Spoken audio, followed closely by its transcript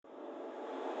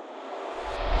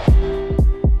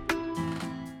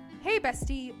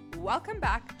bestie. Welcome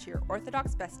back to your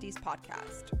Orthodox Besties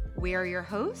podcast. We are your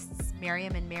hosts,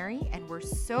 Miriam and Mary, and we're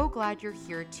so glad you're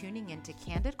here tuning into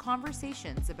candid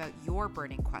conversations about your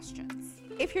burning questions.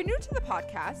 If you're new to the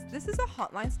podcast, this is a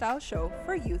hotline-style show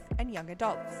for youth and young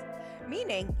adults,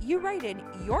 meaning you write in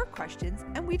your questions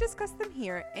and we discuss them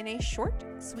here in a short,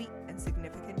 sweet, and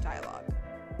significant dialogue.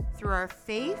 Through our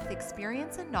faith,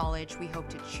 experience, and knowledge, we hope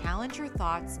to challenge your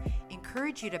thoughts,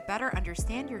 encourage you to better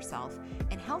understand yourself,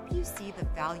 and help you see the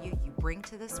value you bring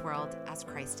to this world as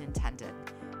Christ intended.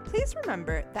 Please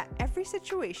remember that every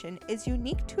situation is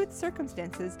unique to its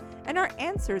circumstances, and our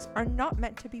answers are not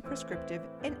meant to be prescriptive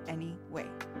in any way.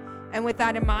 And with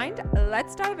that in mind,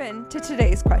 let's dive into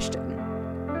today's question.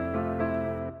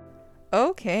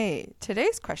 Okay,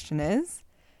 today's question is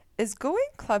going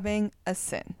clubbing a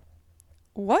sin?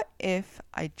 What if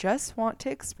I just want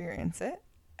to experience it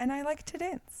and I like to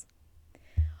dance?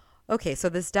 Okay, so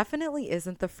this definitely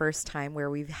isn't the first time where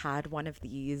we've had one of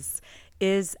these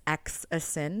is X a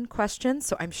sin questions.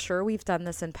 So I'm sure we've done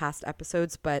this in past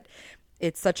episodes, but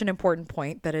it's such an important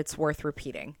point that it's worth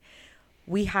repeating.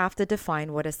 We have to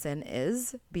define what a sin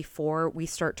is before we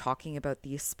start talking about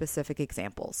these specific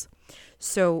examples.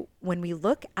 So when we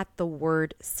look at the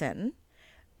word sin,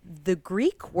 the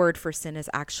Greek word for sin is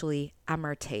actually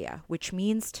amartia, which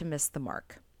means to miss the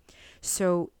mark.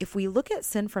 So if we look at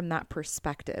sin from that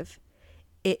perspective,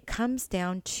 it comes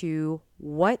down to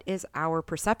what is our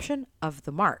perception of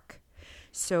the mark.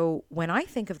 So when I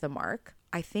think of the mark,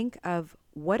 I think of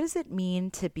what does it mean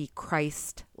to be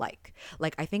Christ-like?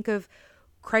 Like I think of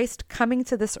Christ coming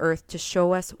to this earth to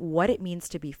show us what it means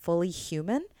to be fully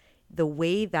human, the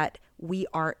way that we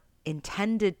are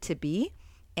intended to be,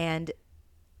 and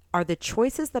are the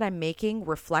choices that I'm making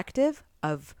reflective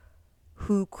of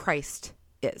who Christ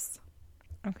is?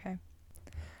 Okay.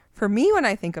 For me, when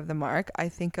I think of the mark, I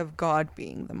think of God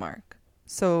being the mark.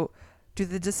 So do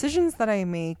the decisions that I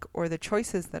make or the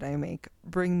choices that I make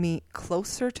bring me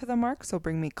closer to the mark, so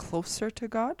bring me closer to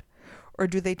God? Or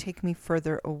do they take me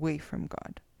further away from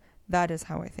God? That is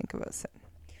how I think about sin.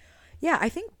 Yeah, I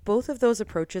think both of those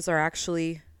approaches are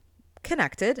actually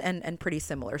connected and pretty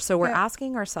similar. So we're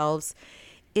asking ourselves,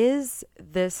 is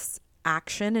this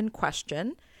action in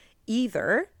question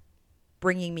either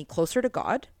bringing me closer to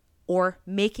God or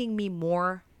making me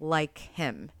more like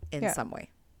him in some way?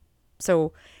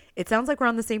 So it sounds like we're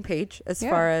on the same page as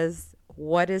far as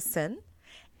what is sin.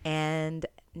 And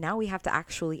now we have to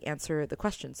actually answer the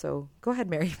question. So go ahead,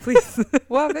 Mary, please.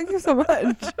 Wow, thank you so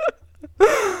much.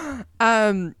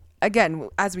 Again,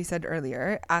 as we said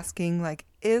earlier, asking like,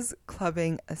 is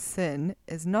clubbing a sin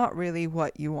is not really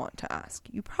what you want to ask.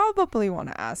 You probably want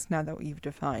to ask, now that we've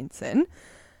defined sin,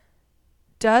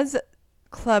 does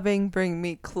clubbing bring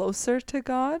me closer to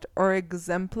God or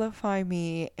exemplify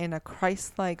me in a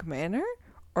Christ-like manner,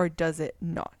 or does it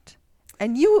not?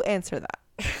 And you answer that.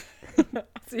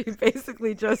 So you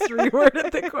basically just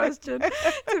reworded the question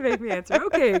to make me answer.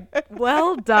 Okay,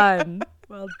 well done.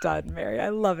 Well done, Mary. I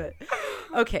love it.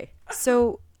 Okay,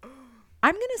 so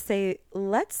I'm going to say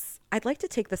I'd like to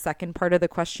take the second part of the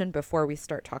question before we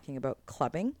start talking about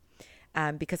clubbing,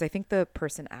 because I think the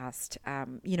person asked,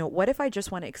 what if I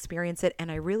just want to experience it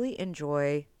and I really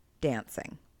enjoy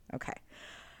dancing? Okay.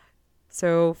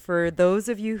 So for those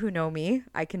of you who know me,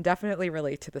 I can definitely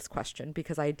relate to this question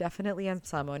because I definitely am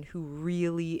someone who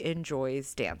really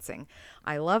enjoys dancing.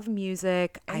 I love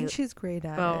music. And she's great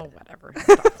at it. Oh, whatever.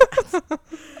 Stop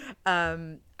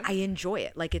that. I enjoy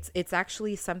it. Like it's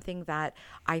actually something that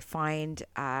I find,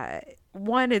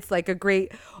 it's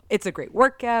a great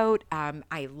workout.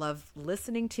 I love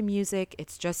listening to music.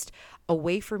 It's just a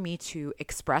way for me to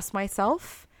express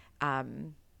myself,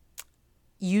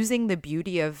 using the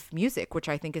beauty of music, which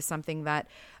I think is something that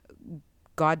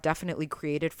God definitely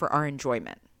created for our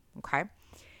enjoyment. Okay.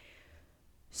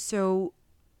 So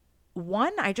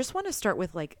I just want to start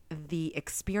with like the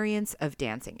experience of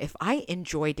dancing. If I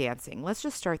enjoy dancing, let's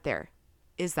just start there.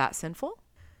 Is that sinful?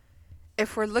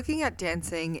 If we're looking at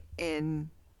dancing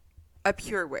in a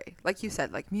pure way, like you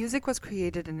said, like music was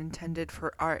created and intended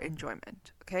for our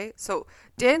enjoyment. Okay. So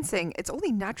dancing, it's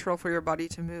only natural for your body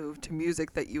to move to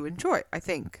music that you enjoy. I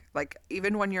think like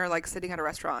even when you're like sitting at a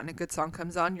restaurant and a good song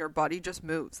comes on, your body just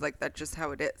moves. Like that's just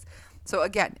how it is. So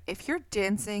again, if you're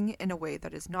dancing in a way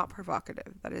that is not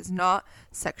provocative, that is not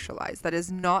sexualized, that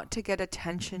is not to get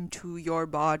attention to your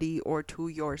body or to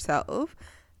yourself,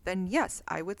 then yes,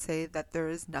 I would say that there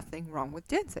is nothing wrong with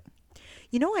dancing.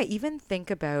 I even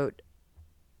think about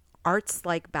arts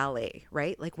like ballet,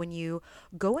 right? Like when you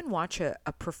go and watch a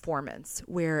performance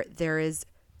where there is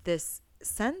this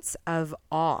sense of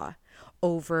awe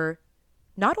over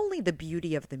not only the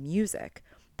beauty of the music,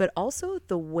 but also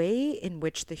the way in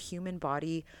which the human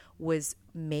body was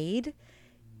made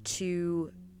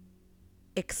to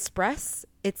express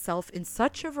itself in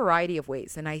such a variety of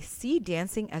ways. And I see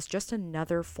dancing as just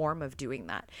another form of doing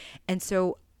that. And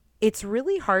so it's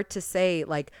really hard to say,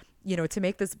 like, you know, to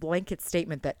make this blanket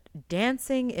statement that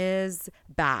dancing is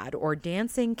bad or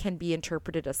dancing can be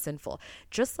interpreted as sinful.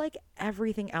 Just like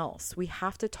everything else, we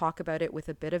have to talk about it with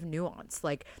a bit of nuance.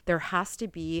 Like, there has to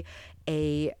be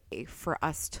for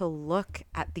us to look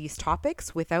at these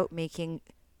topics without making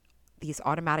these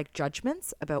automatic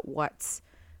judgments about what's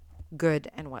good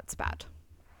and what's bad.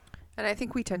 And I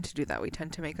think we tend to do that. We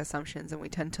tend to make assumptions and we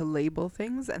tend to label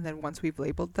things. And then once we've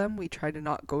labeled them, we try to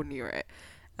not go near it.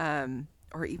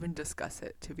 Or even discuss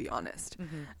it, to be honest.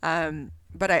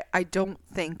 But I don't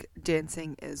think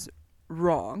dancing is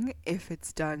wrong if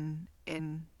it's done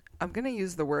in, I'm going to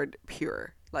use the word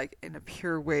pure, like in a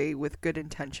pure way with good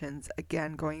intentions.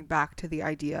 Again, going back to the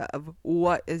idea of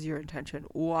what is your intention?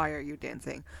 Why are you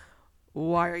dancing?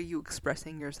 Why are you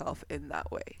expressing yourself in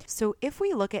that way? So if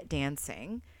we look at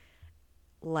dancing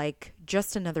like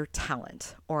just another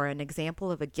talent or an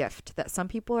example of a gift that some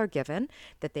people are given,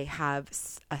 that they have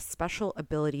a special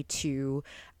ability to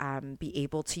be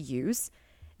able to use,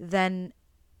 then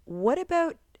what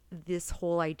about this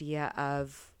whole idea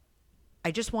of, I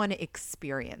just want to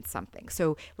experience something?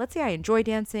 So let's say I enjoy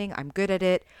dancing, I'm good at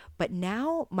it, but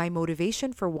now my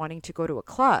motivation for wanting to go to a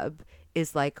club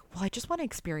is like, well, I just want to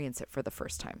experience it for the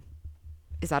first time.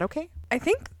 Is that okay? I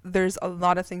think there's a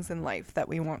lot of things in life that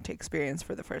we want to experience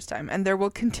for the first time. And there will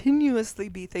continuously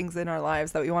be things in our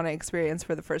lives that we want to experience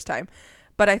for the first time.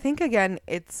 But I think, again,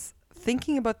 it's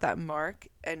thinking about that mark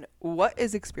and what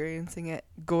is experiencing it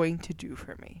going to do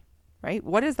for me, right?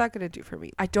 What is that going to do for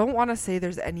me? I don't want to say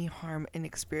there's any harm in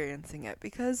experiencing it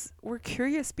because we're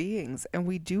curious beings and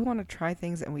we do want to try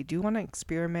things and we do want to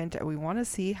experiment and we want to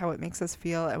see how it makes us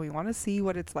feel and we want to see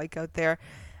what it's like out there.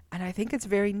 And I think it's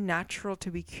very natural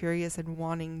to be curious and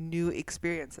wanting new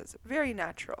experiences. Very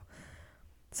natural.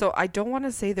 So I don't want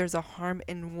to say there's a harm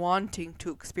in wanting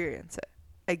to experience it.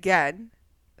 Again,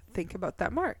 think about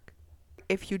that mark.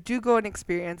 If you do go and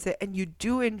experience it and you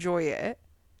do enjoy it,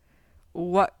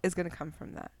 what is going to come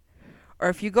from that? Or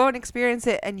if you go and experience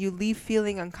it and you leave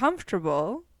feeling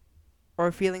uncomfortable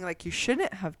or feeling like you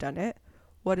shouldn't have done it,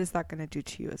 what is that going to do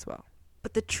to you as well?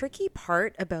 But the tricky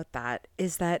part about that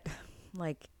is that,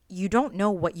 like, you don't know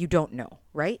what you don't know,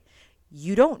 right?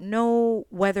 You don't know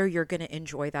whether you're going to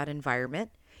enjoy that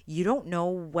environment. You don't know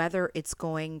whether it's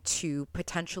going to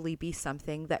potentially be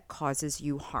something that causes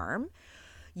you harm.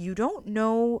 You don't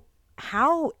know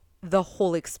how the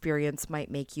whole experience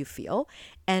might make you feel.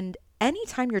 And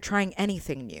anytime you're trying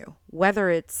anything new, whether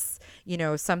it's, you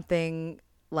know, something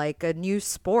like a new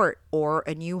sport or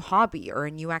a new hobby or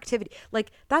a new activity,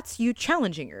 like that's you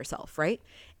challenging yourself, right?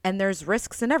 And there's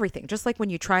risks in everything. Just like when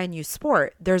you try a new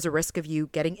sport, there's a risk of you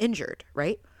getting injured,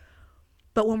 right?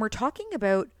 But when we're talking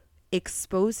about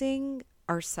exposing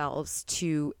ourselves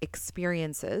to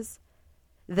experiences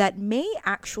that may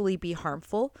actually be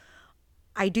harmful,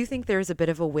 I do think there's a bit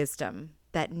of a wisdom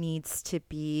that needs to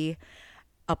be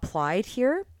applied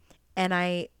here. And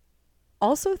I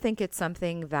also think it's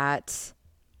something that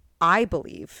I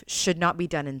believe should not be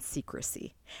done in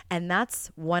secrecy. And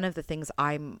that's one of the things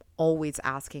I'm always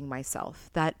asking myself,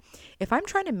 that if I'm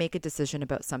trying to make a decision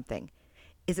about something,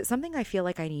 is it something I feel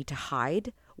like I need to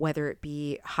hide, whether it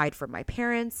be hide from my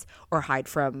parents or hide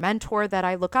from a mentor that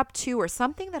I look up to or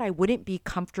something that I wouldn't be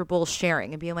comfortable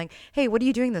sharing and being like, hey, what are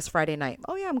you doing this Friday night?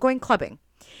 Oh yeah, I'm going clubbing.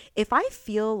 If I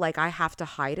feel like I have to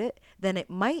hide it, then it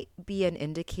might be an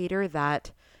indicator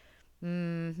that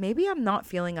maybe I'm not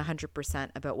feeling 100%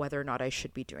 about whether or not I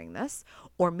should be doing this,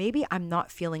 or maybe I'm not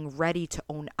feeling ready to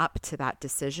own up to that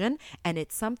decision. And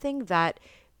it's something that,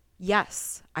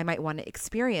 yes, I might want to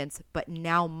experience, but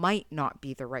now might not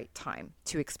be the right time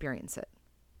to experience it.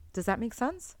 Does that make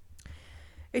sense?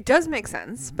 It does make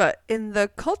sense, but in the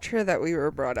culture that we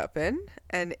were brought up in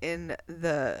and in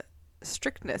the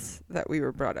strictness that we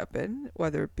were brought up in,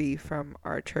 whether it be from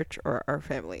our church or our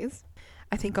families,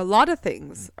 I think a lot of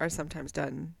things are sometimes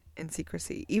done in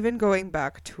secrecy. Even going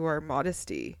back to our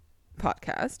modesty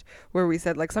podcast, where we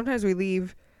said, like, sometimes we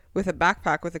leave with a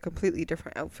backpack with a completely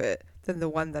different outfit than the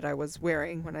one that I was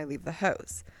wearing when I leave the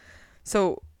house.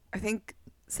 So I think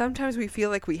sometimes we feel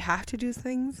like we have to do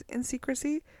things in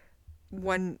secrecy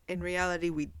when in reality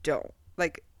we don't.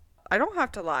 Like, I don't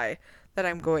have to lie that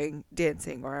I'm going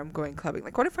dancing or I'm going clubbing.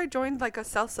 Like, what if I joined like a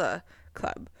salsa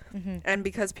club? And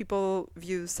because people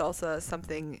view salsa as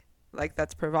something like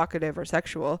that's provocative or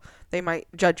sexual, they might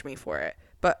judge me for it.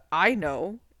 But I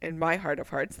know in my heart of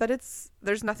hearts that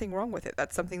there's nothing wrong with it.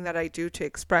 That's something that I do to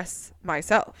express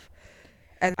myself,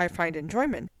 and I find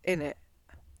enjoyment in it.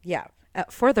 Yeah.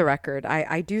 For the record,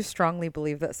 I do strongly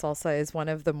believe that salsa is one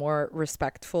of the more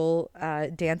respectful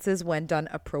dances when done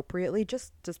appropriately.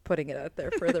 Just putting it out there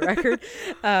for the record.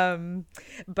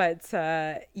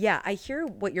 Yeah, I hear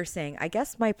what you're saying. I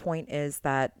guess my point is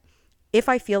that if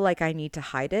I feel like I need to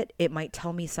hide it, it might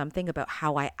tell me something about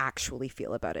how I actually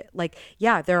feel about it. Like,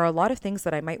 yeah, there are a lot of things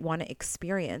that I might want to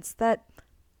experience that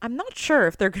I'm not sure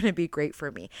if they're going to be great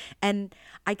for me. And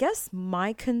I guess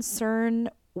my concern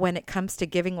when it comes to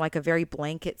giving like a very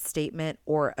blanket statement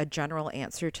or a general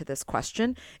answer to this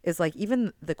question is like,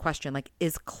 even the question, like,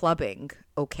 is clubbing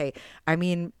okay? I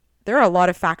mean, there are a lot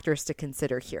of factors to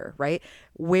consider here, right?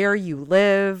 Where you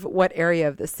live, what area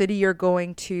of the city you're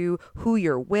going to, who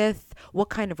you're with, what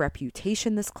kind of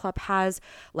reputation this club has.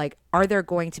 Like, are there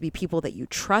going to be people that you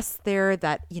trust there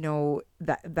that, you know,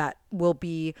 that will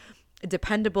be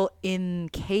dependable in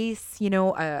case, you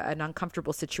know, an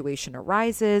uncomfortable situation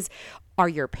arises? Are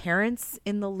your parents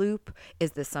in the loop?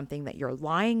 Is this something that you're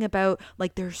lying about?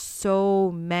 Like, there's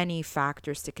so many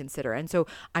factors to consider. And so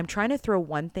I'm trying to throw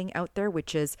one thing out there,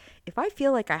 which is if I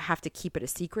feel like I have to keep it a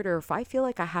secret, or if I feel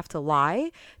like I have to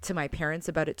lie to my parents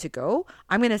about it to go,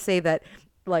 I'm going to say that,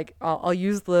 like, I'll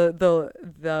use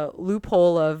the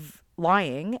loophole of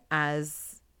lying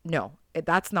as no.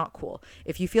 That's not cool.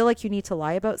 If you feel like you need to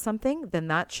lie about something, then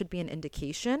that should be an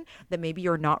indication that maybe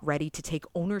you're not ready to take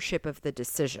ownership of the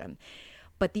decision.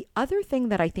 But the other thing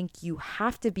that I think you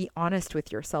have to be honest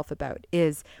with yourself about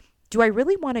is, do I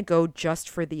really want to go just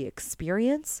for the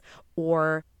experience,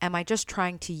 or am I just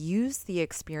trying to use the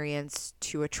experience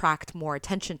to attract more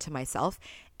attention to myself,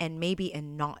 and maybe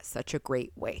in not such a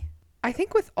great way? I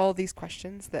think with all these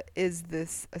questions, that is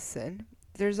this a sin?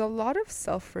 There's a lot of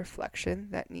self-reflection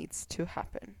that needs to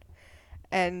happen.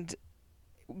 And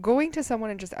going to someone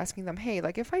and just asking them, hey,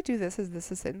 like, if I do this, is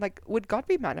this a sin? Like, would God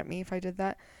be mad at me if I did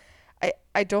that?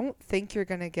 I don't think you're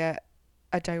going to get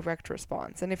a direct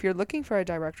response. And if you're looking for a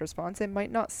direct response, it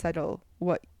might not settle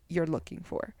what you're looking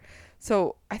for.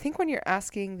 So I think when you're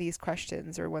asking these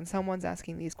questions, or when someone's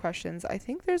asking these questions, I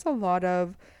think there's a lot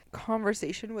of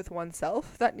conversation with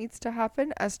oneself that needs to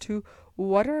happen as to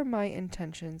what are my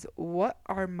intentions? What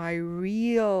are my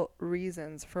real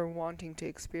reasons for wanting to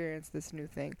experience this new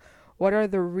thing? What are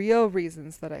the real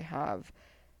reasons that I have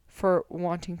for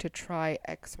wanting to try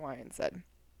X, Y, and Z?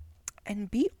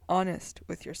 And be honest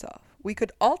with yourself. We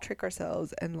could all trick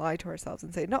ourselves and lie to ourselves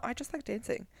and say, no, I just like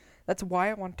dancing. That's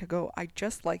why I want to go. I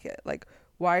just like it. Like,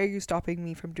 why are you stopping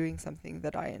me from doing something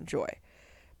that I enjoy?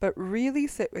 But really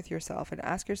sit with yourself and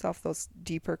ask yourself those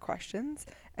deeper questions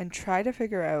and try to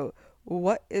figure out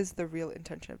what is the real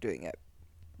intention of doing it.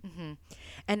 Mm-hmm.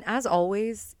 And as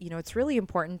always, you know, it's really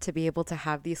important to be able to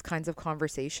have these kinds of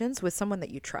conversations with someone that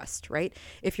you trust, right?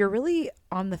 If you're really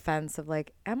on the fence of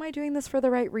like, am I doing this for the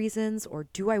right reasons, or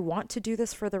do I want to do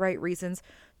this for the right reasons?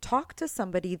 Talk to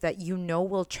somebody that you know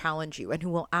will challenge you and who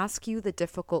will ask you the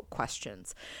difficult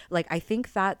questions. Like, I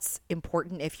think that's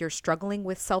important if you're struggling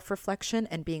with self-reflection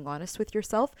and being honest with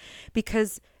yourself,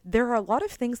 because there are a lot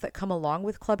of things that come along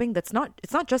with clubbing it's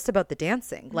not just about the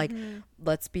dancing. Mm-hmm. Like,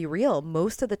 let's be real.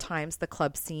 Most of the times the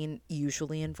club scene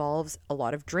usually involves a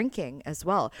lot of drinking as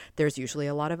well. There's usually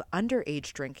a lot of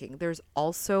underage drinking. There's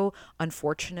also,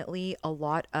 unfortunately, a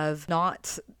lot of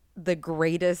not the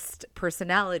greatest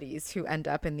personalities who end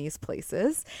up in these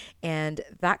places, and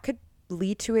that could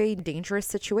lead to a dangerous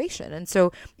situation. And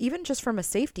so even just from a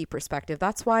safety perspective,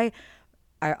 that's why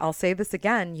I'll say this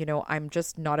again, you know, I'm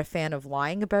just not a fan of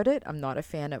lying about it. I'm not a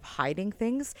fan of hiding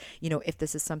things. You know, if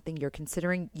this is something you're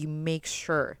considering, you make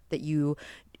sure that you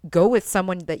go with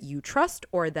someone that you trust,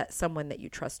 or that someone that you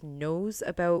trust knows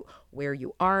about where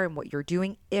you are and what you're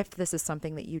doing, if this is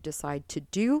something that you decide to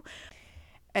do.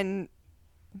 And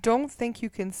don't think you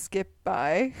can skip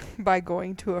by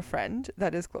going to a friend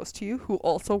that is close to you who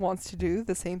also wants to do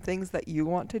the same things that you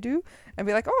want to do, and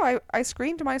be like, oh, I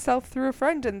screened myself through a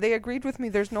friend and they agreed with me.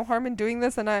 There's no harm in doing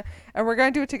this, and we're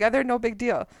going to do it together. No big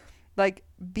deal. Like,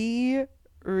 be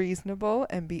reasonable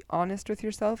and be honest with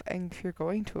yourself. And if you're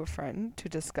going to a friend to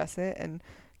discuss it and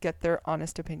get their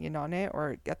honest opinion on it,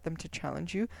 or get them to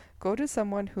challenge you, go to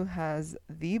someone who has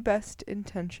the best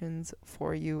intentions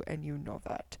for you, and you know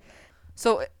that.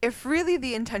 So if really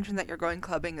the intention that you're going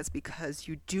clubbing is because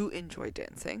you do enjoy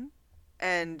dancing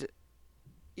and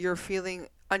you're feeling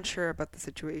unsure about the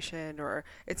situation, or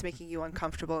it's making you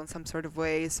uncomfortable in some sort of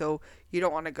way, so you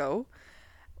don't want to go,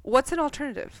 what's an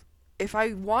alternative? If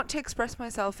I want to express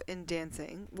myself in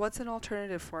dancing, what's an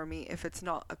alternative for me if it's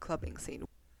not a clubbing scene?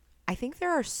 I think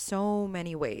there are so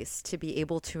many ways to be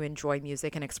able to enjoy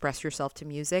music and express yourself to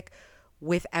music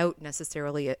without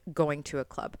necessarily going to a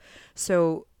club.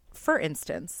 So, for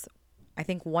instance, I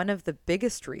think one of the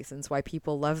biggest reasons why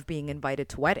people love being invited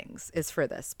to weddings is for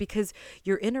this, because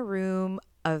you're in a room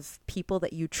of people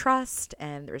that you trust,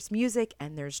 and there's music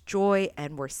and there's joy,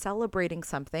 and we're celebrating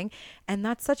something, and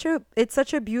it's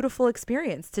such a beautiful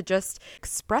experience to just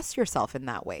express yourself in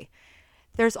that way.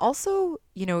 There's also,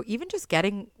 even just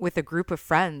getting with a group of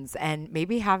friends and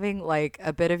maybe having like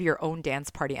a bit of your own dance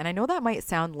party. And I know that might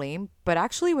sound lame, but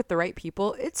actually with the right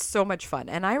people, it's so much fun.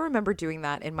 And I remember doing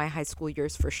that in my high school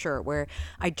years for sure, where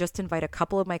I just invite a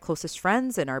couple of my closest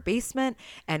friends in our basement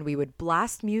and we would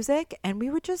blast music and we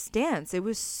would just dance. It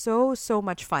was so, so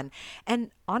much fun.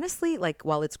 And honestly, like,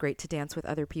 while it's great to dance with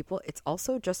other people, it's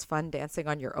also just fun dancing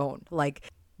on your own. Like,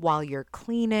 while you're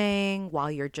cleaning, while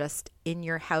you're just in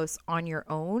your house on your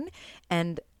own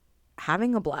and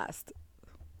having a blast.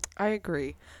 I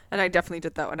agree. And I definitely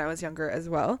did that when I was younger as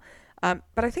well. But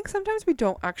I think sometimes we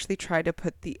don't actually try to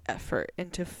put the effort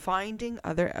into finding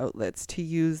other outlets to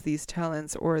use these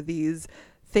talents or these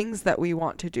things that we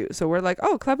want to do. So we're like,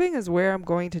 oh, clubbing is where I'm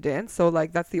going to dance. So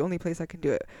like, that's the only place I can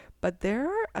do it. But there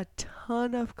are a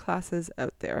ton of classes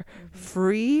out there,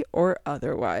 free or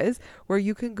otherwise, where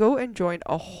you can go and join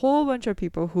a whole bunch of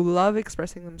people who love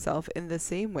expressing themselves in the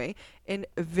same way in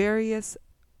various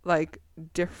like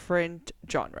different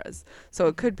genres. So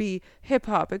it could be hip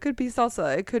hop, it could be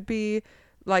salsa, it could be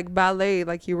like ballet,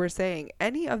 like you were saying.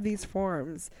 Any of these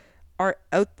forms are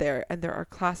out there, and there are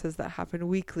classes that happen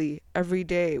weekly, every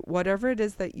day, whatever it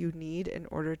is that you need in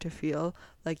order to feel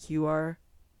like you are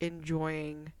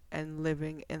enjoying and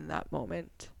living in that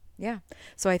moment. Yeah.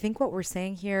 So I think what we're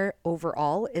saying here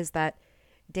overall is that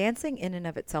dancing in and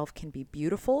of itself can be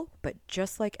beautiful, but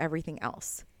just like everything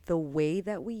else, the way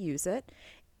that we use it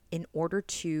in order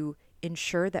to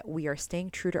ensure that we are staying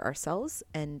true to ourselves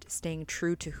and staying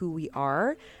true to who we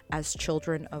are as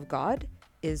children of God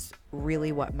is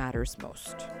really what matters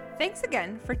most. Thanks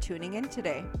again for tuning in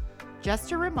today.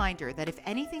 Just a reminder that if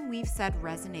anything we've said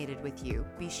resonated with you,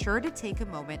 be sure to take a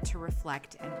moment to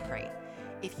reflect and pray.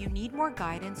 If you need more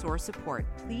guidance or support,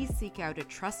 please seek out a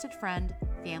trusted friend,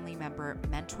 family member,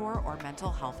 mentor, or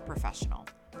mental health professional.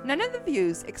 None of the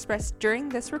views expressed during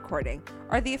this recording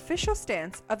are the official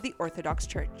stance of the Orthodox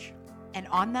Church. And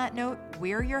on that note,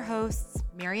 we're your hosts,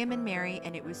 Miriam and Mary,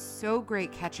 and it was so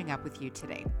great catching up with you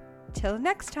today. Till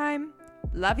next time,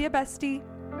 love ya, bestie.